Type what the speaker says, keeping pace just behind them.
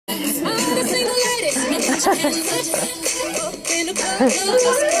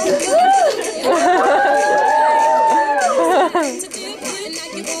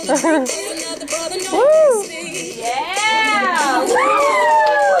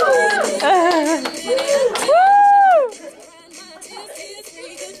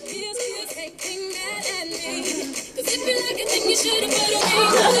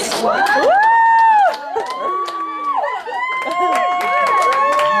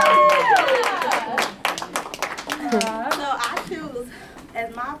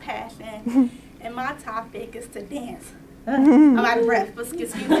As my passion and my topic is to dance. I'm out of breath, but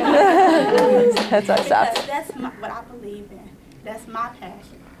excuse me. That's our stuff. That's what I believe in. That's my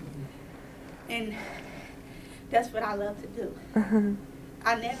passion. And that's what I love to do.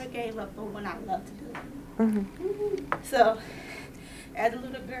 I never gave up on what I love to do. So, as a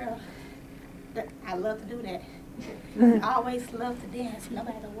little girl, I love to do that. I always love to dance, no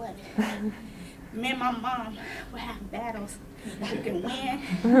matter what. Me and my mom would have battles. Who can win?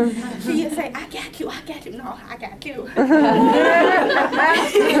 She would say, I got you, I got you. No, I got you. And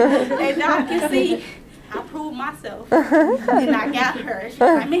now I can see, I proved myself. And I got her. She's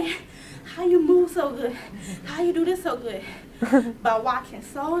like, man, how you move so good? How you do this so good? By watching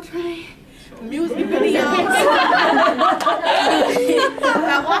Soul Train, music videos.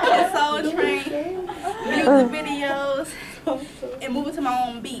 By watching Soul Train, music videos, and moving to my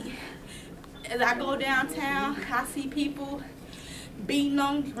own beat. As I go downtown, I see people beating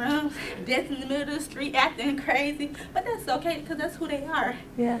on drums, dancing in the middle of the street, acting crazy. But that's okay, because that's who they are.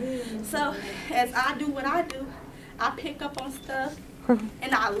 Yeah. So as I do what I do, I pick up on stuff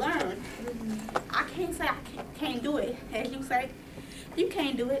and I learn. I can't say I can't do it. As you say, you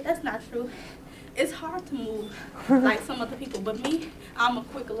can't do it. That's not true. It's hard to move like some other people, but me, I'm a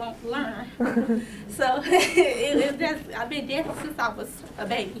quick learner. So I've been dancing since I was a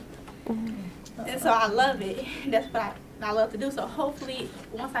baby. And so I love it. That's what I love to do. So hopefully,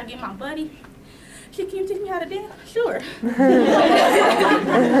 once I get my buddy, she can teach me how to dance. Sure. It's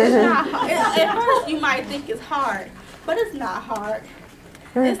not hard. At first, you might think it's hard, but it's not hard.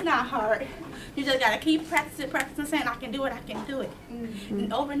 It's not hard. You just gotta keep practicing, saying I can do it, I can do it.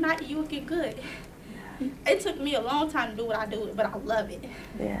 And overnight, you will get good. It took me a long time to do what I do, but I love it.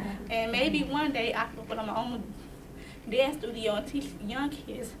 Yeah. And maybe one day I can put on my own dance studio and teach young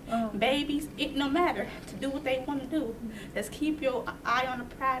kids, babies, it no matter, to do what they want to do. Just keep your eye on the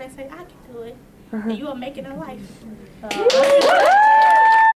prize and say, I can do it. And you will make it in life.